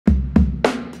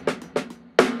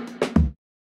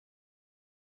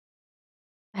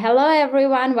Hello,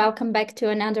 everyone. Welcome back to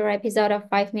another episode of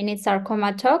 5 Minute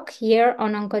Sarcoma Talk here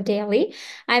on Oncodaily.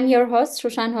 I'm your host,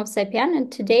 Shushan Hovsepyan,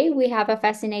 and today we have a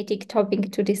fascinating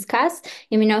topic to discuss,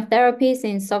 immunotherapies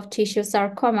in soft tissue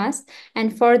sarcomas.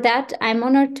 And for that, I'm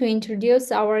honored to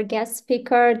introduce our guest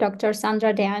speaker, Dr.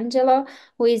 Sandra D'Angelo,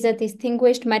 who is a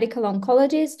distinguished medical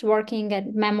oncologist working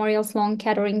at Memorial Sloan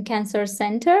Kettering Cancer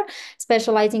Center,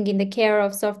 specializing in the care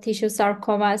of soft tissue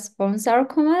sarcomas, bone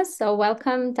sarcomas. So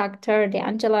welcome, Dr.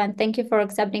 D'Angelo, and thank you for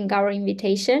accepting our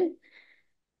invitation.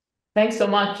 Thanks so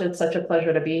much. It's such a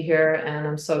pleasure to be here, and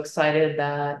I'm so excited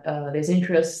that there's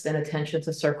interest and attention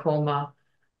to sarcoma,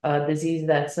 a disease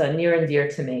that's near and dear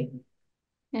to me.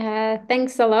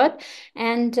 Thanks a lot.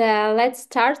 And let's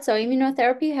start. So,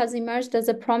 immunotherapy has emerged as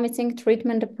a promising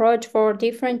treatment approach for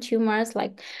different tumors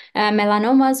like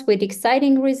melanomas, with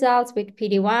exciting results with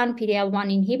PD-1,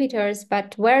 PD-L1 inhibitors.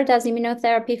 But where does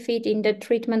immunotherapy fit in the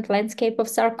treatment landscape of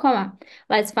sarcoma?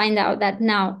 Let's find out that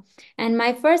now. And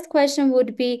my first question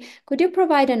would be, could you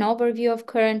provide an overview of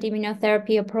current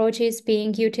immunotherapy approaches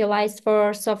being utilized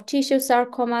for soft tissue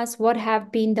sarcomas? What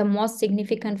have been the most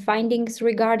significant findings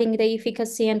regarding the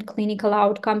efficacy and clinical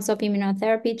outcomes of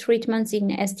immunotherapy treatments in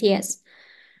STS?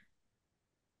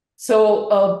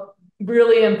 So, a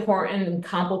really important and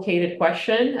complicated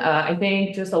question. I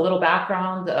think just a little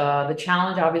background. The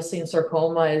challenge, obviously, in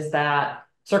sarcoma is that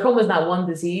sarcoma is not one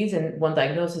disease and one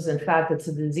diagnosis. In fact, it's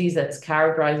a disease that's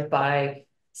characterized by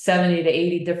 70 to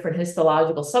 80 different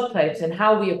histological subtypes, and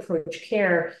how we approach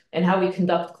care and how we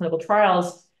conduct clinical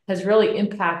trials has really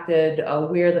impacted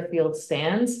where the field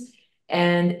stands.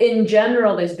 And in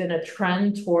general, there's been a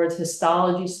trend towards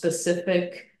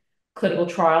histology-specific clinical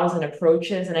trials and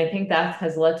approaches, and I think that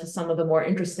has led to some of the more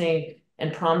interesting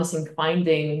and promising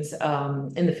findings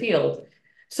in the field.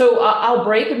 So I'll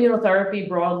break immunotherapy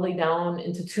broadly down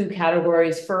into two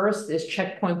categories. First is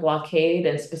checkpoint blockade,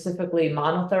 and specifically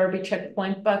monotherapy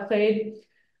checkpoint blockade.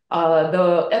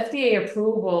 The FDA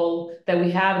approval that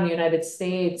we have in the United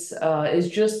States is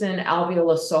just in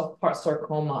alveolar soft part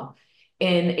sarcoma.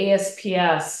 In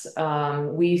ASPS,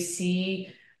 we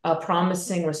see a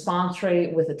promising response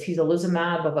rate with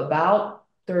atezolizumab of about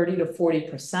 30 to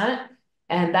 40%.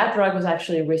 And that drug was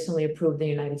actually recently approved in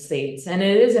the United States. And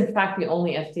it is, in fact, the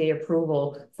only FDA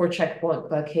approval for checkpoint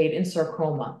blockade in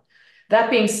sarcoma.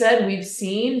 That being said, we've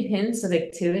seen hints of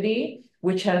activity,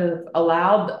 which have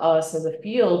allowed us as a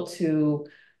field to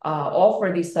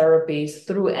offer these therapies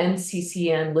through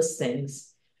NCCN listings.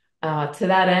 To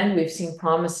that end, we've seen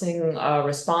promising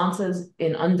responses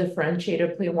in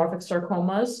undifferentiated pleomorphic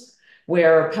sarcomas,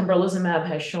 where pembrolizumab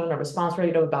has shown a response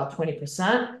rate of about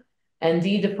 20%. And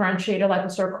dedifferentiated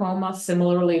liposarcoma,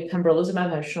 similarly,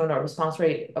 pembrolizumab has shown a response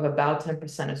rate of about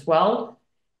 10% as well.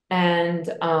 And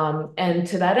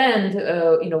to that end,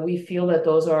 we feel that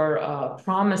those are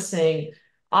promising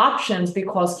options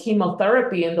because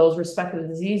chemotherapy in those respective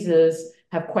diseases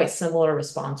have quite similar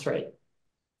response rate.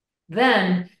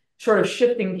 Then, sort of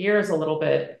shifting gears a little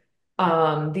bit,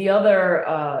 the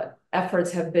other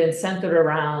efforts have been centered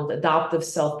around adoptive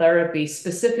cell therapy,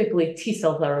 specifically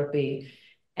T-cell therapy.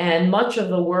 And much of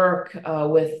the work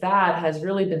with that has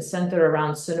really been centered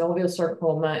around synovial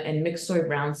sarcoma and myxoid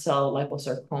round cell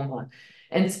liposarcoma.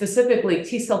 And specifically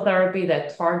T-cell therapy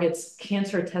that targets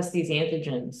cancer testis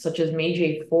antigens, such as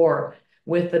MAGE-A4,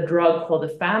 with a drug called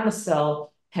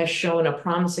afami-cel, has shown a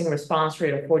promising response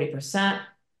rate of 40%.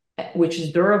 Which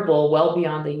is durable well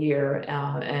beyond a year,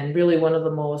 and really one of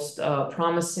the most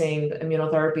promising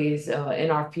immunotherapies in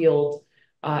our field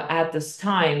at this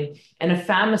time. And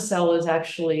afami-cel is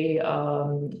actually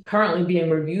currently being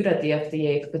reviewed at the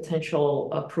FDA for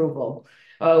potential approval,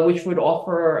 which would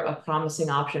offer a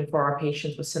promising option for our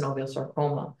patients with synovial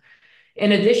sarcoma.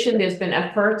 In addition, there's been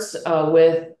efforts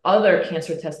with other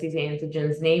cancer testis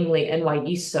antigens, namely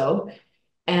NY-ESO.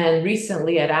 And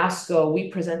recently at ASCO, we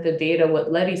presented data with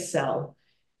lete-cel.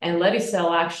 And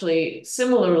lete-cel actually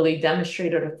similarly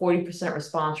demonstrated a 40%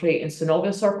 response rate in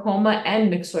synovial sarcoma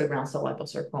and myxoid round cell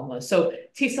liposarcoma. So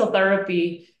T-cell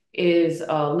therapy is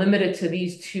limited to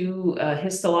these two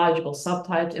histological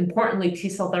subtypes. Importantly,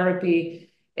 T-cell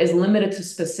therapy is limited to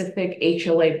specific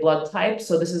HLA blood types.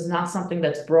 So this is not something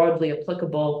that's broadly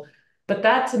applicable. But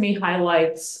that, to me,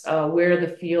 highlights where the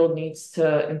field needs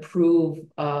to improve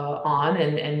on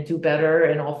and do better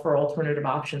and offer alternative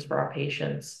options for our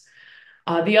patients.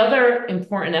 The other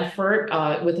important effort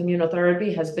with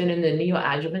immunotherapy has been in the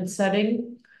neoadjuvant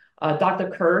setting. Dr.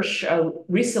 Kirsch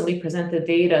recently presented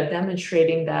data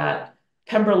demonstrating that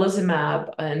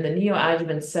pembrolizumab in the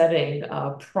neoadjuvant setting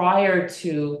prior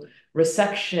to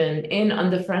resection in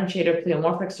undifferentiated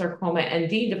pleomorphic sarcoma and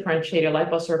dedifferentiated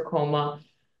liposarcoma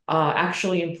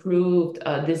actually improved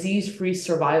disease-free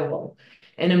survival.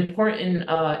 An important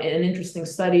and interesting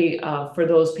study for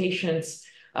those patients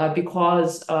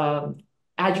because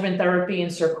adjuvant therapy in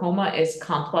sarcoma is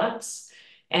complex,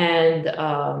 and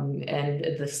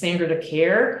the standard of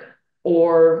care,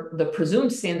 or the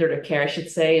presumed standard of care, I should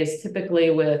say, is typically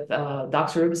with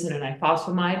doxorubicin and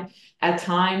ifosfamide. At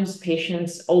times,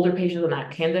 older patients are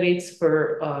not candidates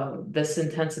for this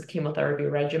intensive chemotherapy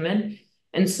regimen.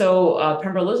 And so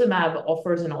pembrolizumab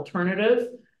offers an alternative.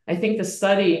 I think the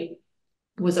study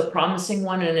was a promising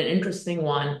one and an interesting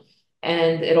one.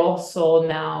 And it also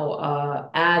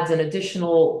now adds an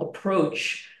additional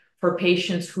approach for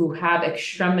patients who have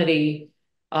extremity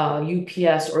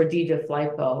UPS or D. diff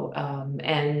lipo,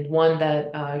 and one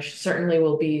that certainly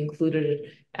will be included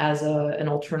as an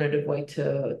alternative way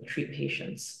to treat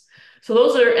patients. So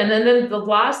those are, and then the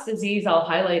last disease I'll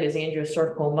highlight is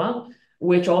angiosarcoma,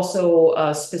 which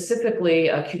also specifically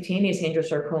cutaneous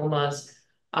angiosarcomas.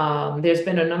 There's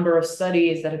been a number of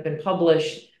studies that have been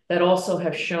published that also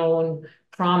have shown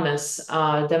promise,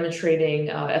 demonstrating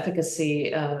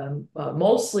efficacy,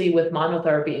 mostly with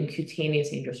monotherapy in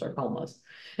cutaneous angiosarcomas.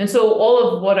 And so all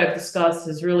of what I've discussed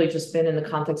has really just been in the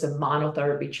context of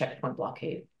monotherapy checkpoint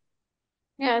blockade.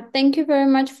 Yeah, thank you very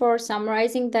much for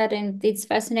summarizing that. And it's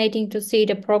fascinating to see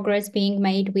the progress being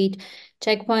made with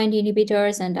checkpoint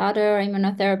inhibitors and other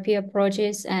immunotherapy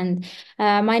approaches. And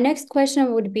my next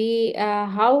question would be,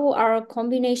 how are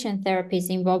combination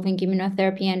therapies involving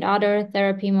immunotherapy and other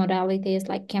therapy modalities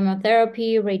like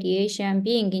chemotherapy, radiation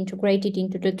being integrated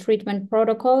into the treatment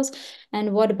protocols?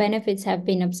 And what benefits have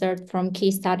been observed from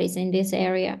key studies in this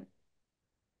area?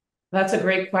 That's a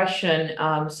great question.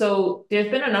 So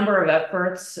there's been a number of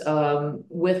efforts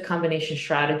with combination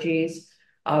strategies.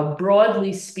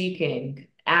 Broadly speaking,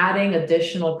 adding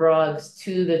additional drugs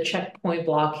to the checkpoint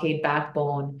blockade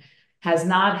backbone has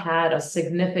not had a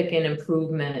significant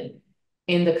improvement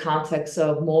in the context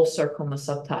of most sarcoma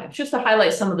subtypes. Just to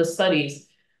highlight some of the studies,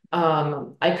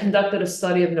 I conducted a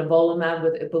study of nivolumab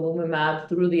with ipilimumab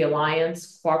through the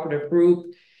Alliance Cooperative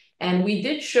Group. And we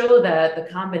did show that the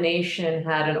combination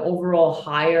had an overall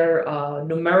higher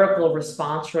numerical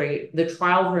response rate. The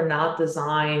trials were not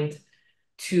designed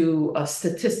to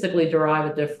statistically derive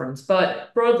a difference.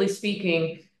 But broadly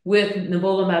speaking, with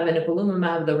nivolumab and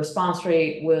ipilimumab, the response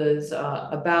rate was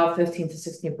about 15 to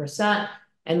 16%.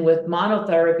 And with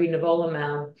monotherapy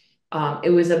nivolumab,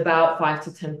 it was about 5 to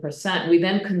 10%. We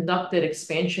then conducted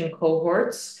expansion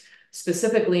cohorts,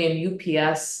 specifically in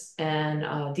UPS and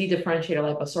dedifferentiated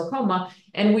liposarcoma,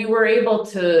 and we were able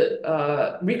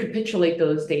to recapitulate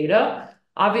those data.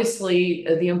 Obviously,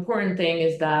 the important thing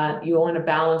is that you want to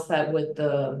balance that with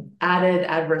the added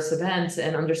adverse events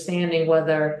and understanding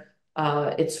whether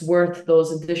it's worth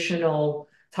those additional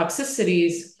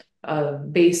toxicities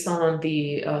based on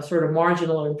the sort of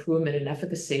marginal improvement in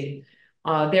efficacy.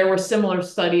 There were similar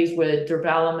studies with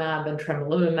durvalumab and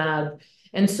tremelimumab.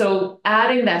 And so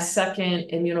adding that second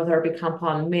immunotherapy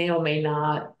compound may or may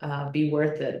not be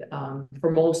worth it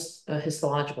for most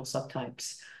histological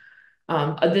subtypes.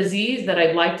 A disease that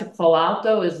I'd like to call out,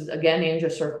 though, is, again,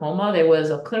 angiosarcoma. There was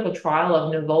a clinical trial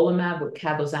of nivolumab with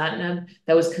cabozantinib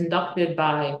that was conducted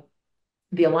by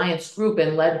the Alliance Group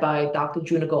and led by Dr.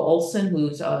 Junigo Olson,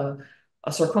 who's a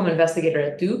sarcoma investigator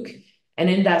at Duke. And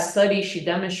in that study, she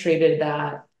demonstrated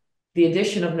that the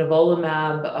addition of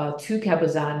nivolumab to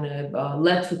cabozantinib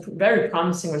led to a very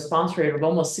promising response rate of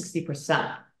almost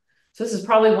 60%. So this is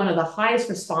probably one of the highest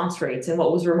response rates. And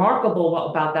what was remarkable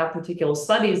about that particular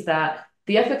study is that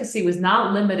the efficacy was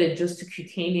not limited just to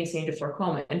cutaneous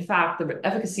angiosarcoma. In fact, the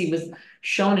efficacy was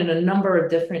shown in a number of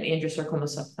different angiosarcoma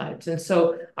subtypes. And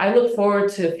so I look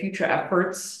forward to future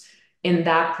efforts in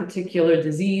that particular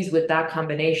disease with that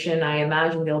combination. I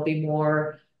imagine there'll be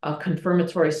more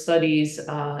confirmatory studies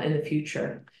in the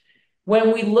future.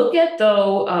 When we look at,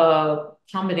 though,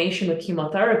 combination with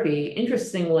chemotherapy,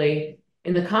 interestingly,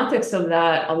 in the context of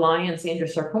that Alliance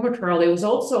angiosarcoma trial, there was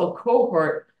also a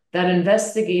cohort that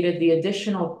investigated the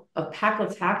additional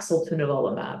paclitaxel to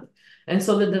nivolumab. And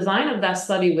so the design of that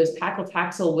study was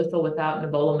paclitaxel with or without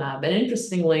nivolumab. And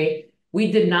interestingly,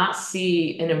 we did not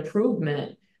see an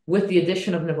improvement with the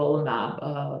addition of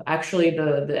nivolumab. Actually,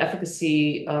 the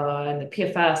efficacy and the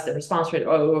PFS, the response rate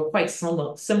were quite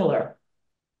similar.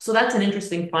 So that's an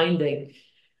interesting finding.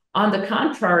 On the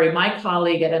contrary, my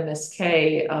colleague at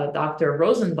MSK, Dr.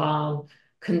 Rosenbaum,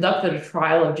 conducted a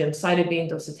trial of gemcitabine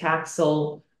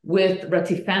docetaxel with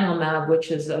retifanlimab,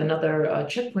 which is another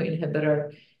checkpoint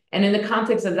inhibitor. And in the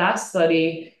context of that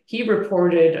study, he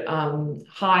reported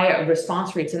high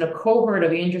response rates in a cohort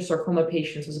of angiosarcoma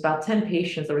patients. It was about 10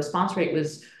 patients. The response rate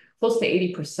was close to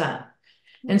 80%.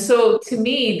 And so to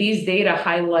me, these data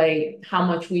highlight how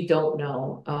much we don't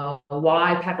know,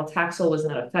 why paclitaxel was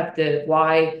not effective,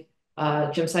 why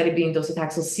gemcitabine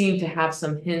docetaxel seemed to have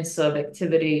some hints of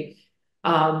activity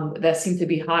that seem to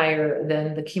be higher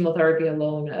than the chemotherapy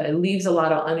alone. It leaves a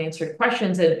lot of unanswered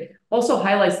questions and also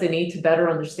highlights the need to better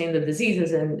understand the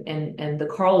diseases, and the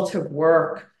correlative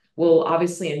work will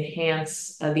obviously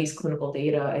enhance these clinical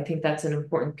data. I think that's an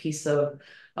important piece of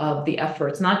the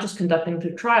efforts, not just conducting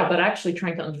the trial, but actually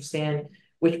trying to understand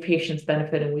which patients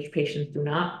benefit and which patients do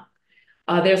not.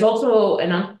 There's also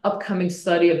an upcoming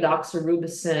study of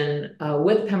doxorubicin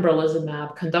with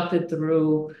pembrolizumab conducted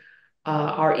through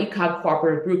our ECOG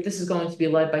cooperative group. This is going to be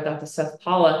led by Dr. Seth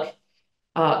Pollack.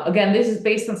 Again, this is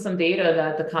based on some data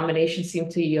that the combination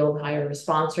seemed to yield higher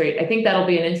response rate. I think that'll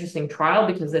be an interesting trial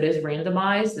because it is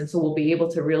randomized, and so we'll be able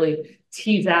to really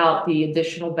tease out the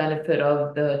additional benefit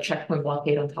of the checkpoint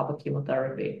blockade on top of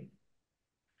chemotherapy.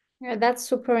 Yeah, that's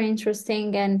super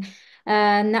interesting, and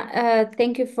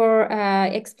thank you for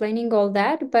explaining all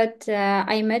that. But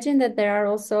I imagine that there are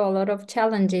also a lot of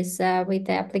challenges with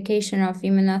the application of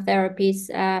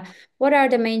immunotherapies. What are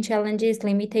the main challenges,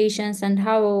 limitations, and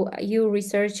how you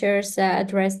researchers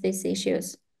address these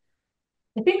issues?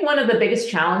 I think one of the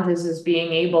biggest challenges is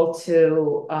being able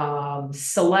to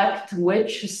select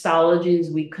which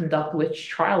histologies we conduct which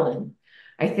trial in.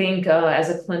 I think as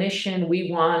a clinician,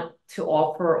 we want to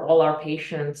offer all our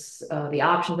patients the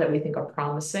options that we think are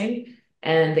promising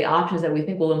and the options that we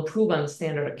think will improve on the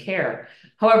standard of care.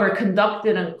 However,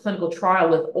 conducted in a clinical trial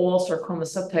with all sarcoma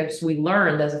subtypes, we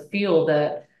learned as a field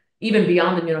that even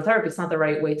beyond immunotherapy, it's not the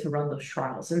right way to run those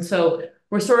trials. And so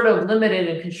we're sort of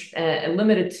limited and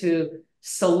limited to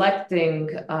selecting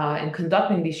and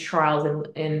conducting these trials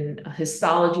in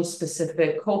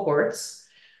histology-specific cohorts,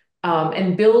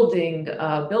 and building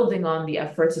on the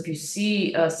efforts. If you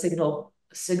see a signal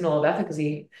of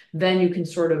efficacy, then you can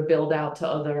sort of build out to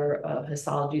other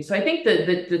histologies. So I think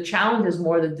that the challenge is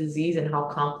more the disease and how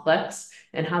complex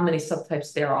and how many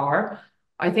subtypes there are.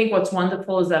 I think what's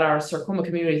wonderful is that our sarcoma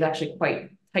community is actually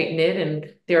quite tight-knit,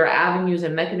 and there are avenues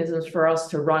and mechanisms for us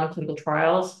to run clinical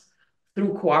trials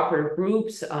through cooperative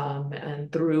groups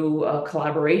and through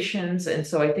collaborations. And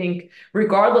so I think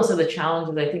regardless of the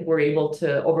challenges, I think we're able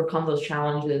to overcome those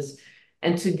challenges.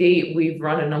 And to date, we've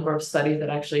run a number of studies that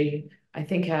actually, I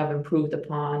think, have improved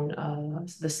upon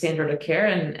the standard of care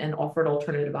and offered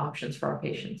alternative options for our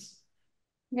patients.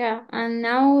 Yeah, and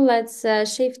now let's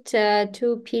shift to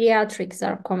pediatric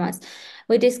sarcomas.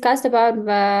 We discussed about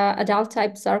adult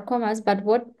type sarcomas, but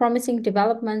what promising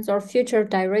developments or future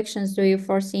directions do you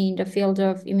foresee in the field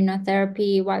of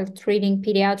immunotherapy while treating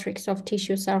pediatric soft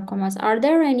tissue sarcomas? Are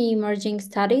there any emerging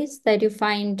studies that you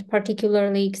find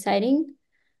particularly exciting?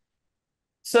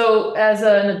 So as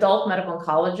an adult medical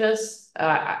oncologist,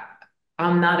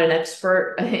 I'm not an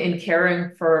expert in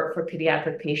caring for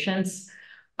pediatric patients.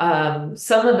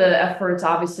 Some of the efforts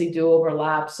obviously do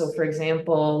overlap. So for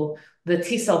example, the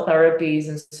T-cell therapies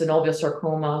in synovial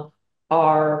sarcoma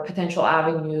are potential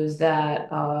avenues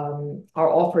that are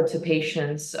offered to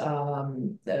patients,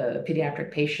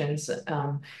 pediatric patients.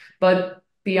 But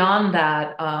beyond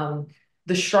that,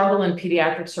 the struggle in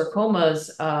pediatric sarcomas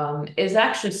is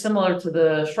actually similar to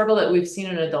the struggle that we've seen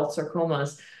in adult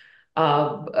sarcomas.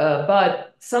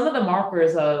 But some of the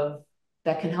markers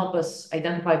that can help us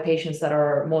identify patients that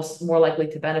are more likely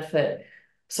to benefit,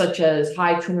 such as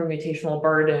high tumor mutational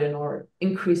burden or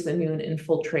increased immune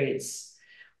infiltrates,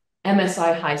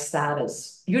 MSI high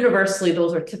status. Universally,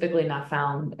 those are typically not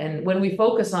found. And when we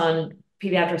focus on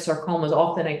pediatric sarcomas,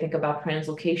 often I think about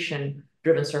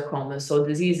translocation-driven sarcomas. So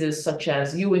diseases such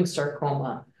as Ewing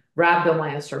sarcoma,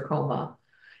 rhabdomyosarcoma,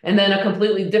 and then a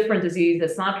completely different disease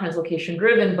that's not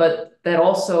translocation-driven, but that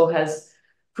also has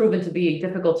proven to be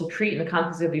difficult to treat in the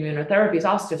context of immunotherapy is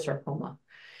osteosarcoma.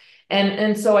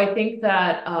 And so I think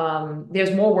that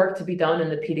there's more work to be done in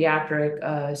the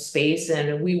pediatric space,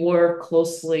 and we work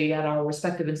closely at our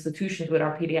respective institutions with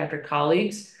our pediatric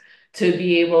colleagues to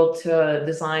be able to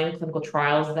design clinical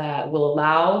trials that will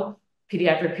allow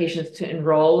pediatric patients to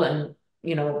enroll in,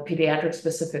 pediatric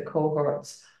specific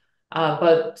cohorts.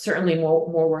 But certainly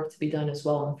more work to be done as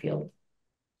well in the field.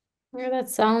 Yeah, that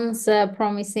sounds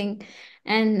promising.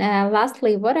 And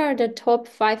lastly, what are the top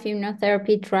 5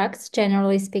 immunotherapy drugs,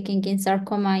 generally speaking, in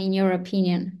sarcoma, in your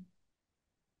opinion?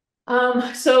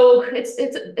 So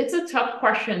it's a tough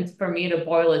question for me to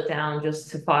boil it down just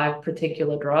to 5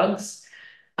 particular drugs.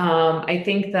 I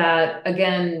think that,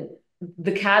 again,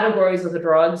 the categories of the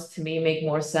drugs to me make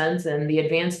more sense, and the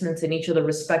advancements in each of the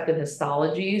respective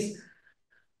histologies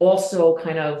also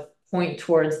kind of point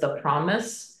towards the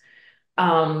promise.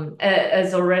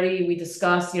 As already we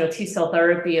discussed, T-cell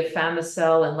therapy,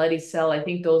 afami-cel and lete-cel, I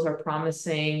think those are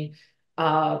promising,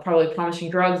 probably promising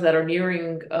drugs that are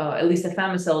nearing, at least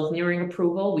afami-cel is nearing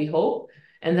approval, we hope,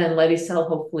 and then lete-cel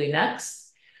hopefully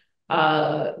next.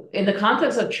 In the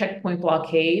context of checkpoint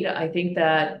blockade, I think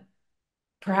that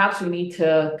perhaps we need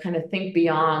to kind of think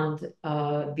beyond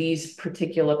these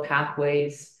particular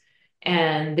pathways.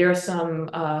 And there are some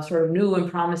sort of new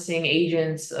and promising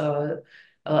agents,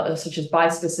 such as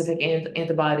bispecific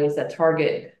antibodies that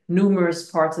target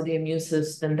numerous parts of the immune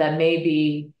system that may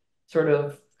be sort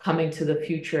of coming to the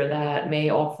future that may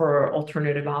offer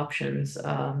alternative options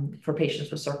for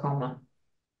patients with sarcoma.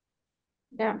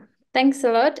 Yeah. Thanks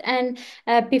a lot. And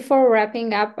before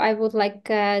wrapping up, I would like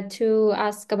to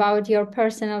ask about your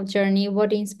personal journey.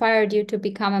 What inspired you to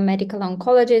become a medical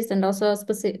oncologist, and also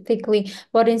specifically,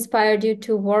 what inspired you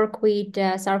to work with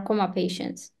sarcoma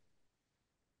patients?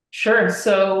 Sure.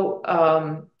 So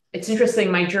it's interesting.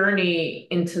 My journey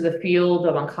into the field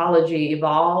of oncology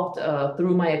evolved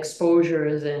through my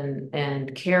exposures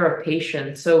and care of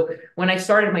patients. So when I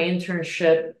started my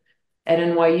internship at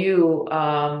NYU,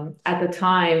 at the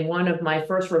time, one of my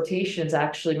first rotations,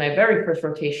 actually, my very first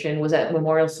rotation was at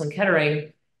Memorial Sloan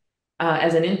Kettering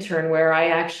as an intern, where I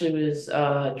actually was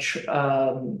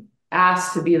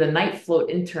asked to be the night float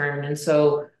intern. And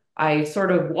so I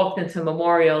sort of walked into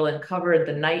Memorial and covered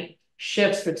the night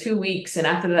shifts for 2 weeks. And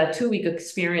after that 2 week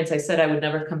experience, I said I would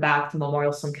never come back to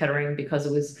Memorial Sloan Kettering because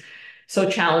it was so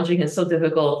challenging and so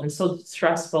difficult and so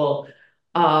stressful.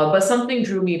 But something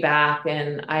drew me back,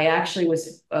 and I actually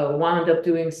was wound up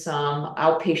doing some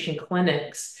outpatient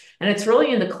clinics. And it's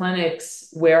really in the clinics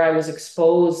where I was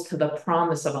exposed to the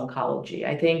promise of oncology.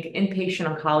 I think inpatient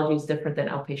oncology is different than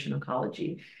outpatient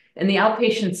oncology. In the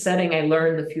outpatient setting, I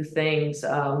learned a few things.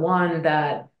 One,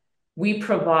 that we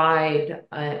provide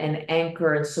an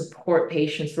anchor and support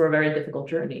patients through a very difficult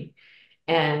journey.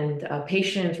 And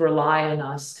patients rely on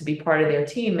us to be part of their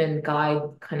team and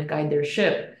kind of guide their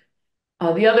ship.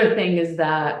 The other thing is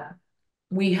that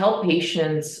we help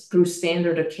patients through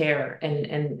standard of care,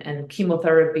 and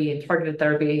chemotherapy and targeted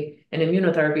therapy and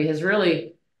immunotherapy has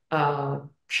really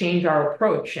changed our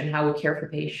approach and how we care for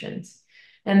patients.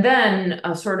 And then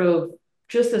sort of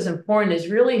just as important is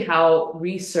really how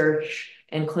research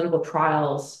and clinical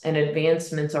trials and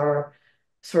advancements are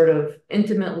sort of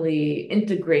intimately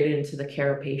integrated into the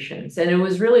care of patients. And it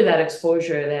was really that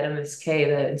exposure, that MSK,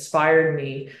 that inspired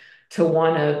me to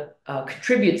want to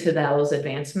contribute to those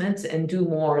advancements and do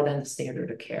more than the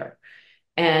standard of care.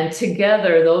 And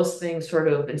together, those things sort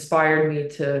of inspired me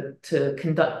to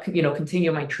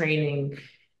continue my training.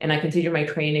 And I continued my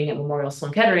training at Memorial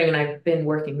Sloan Kettering, and I've been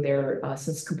working there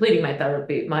since completing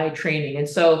my training. And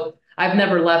so I've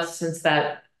never left since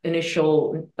that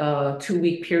initial 2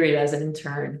 week period as an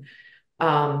intern.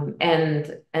 And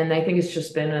I think it's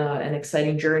just been an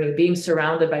exciting journey, being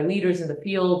surrounded by leaders in the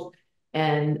field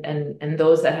and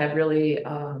those that have really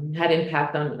had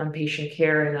impact on patient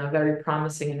care in a very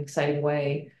promising and exciting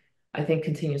way. I think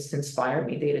continues to inspire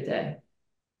me day to day.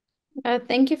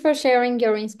 Thank you for sharing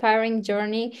your inspiring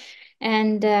journey.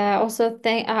 And also,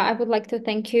 I would like to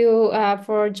thank you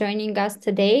for joining us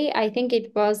today. I think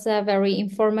it was a very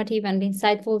informative and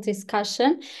insightful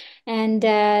discussion. And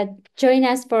join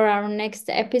us for our next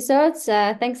episodes.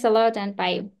 Thanks a lot, and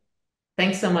bye.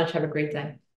 Thanks so much. Have a great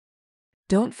day.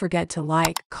 Don't forget to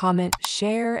like, comment,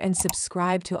 share, and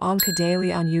subscribe to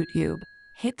Oncodaily on YouTube.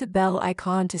 Hit the bell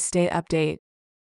icon to stay updated.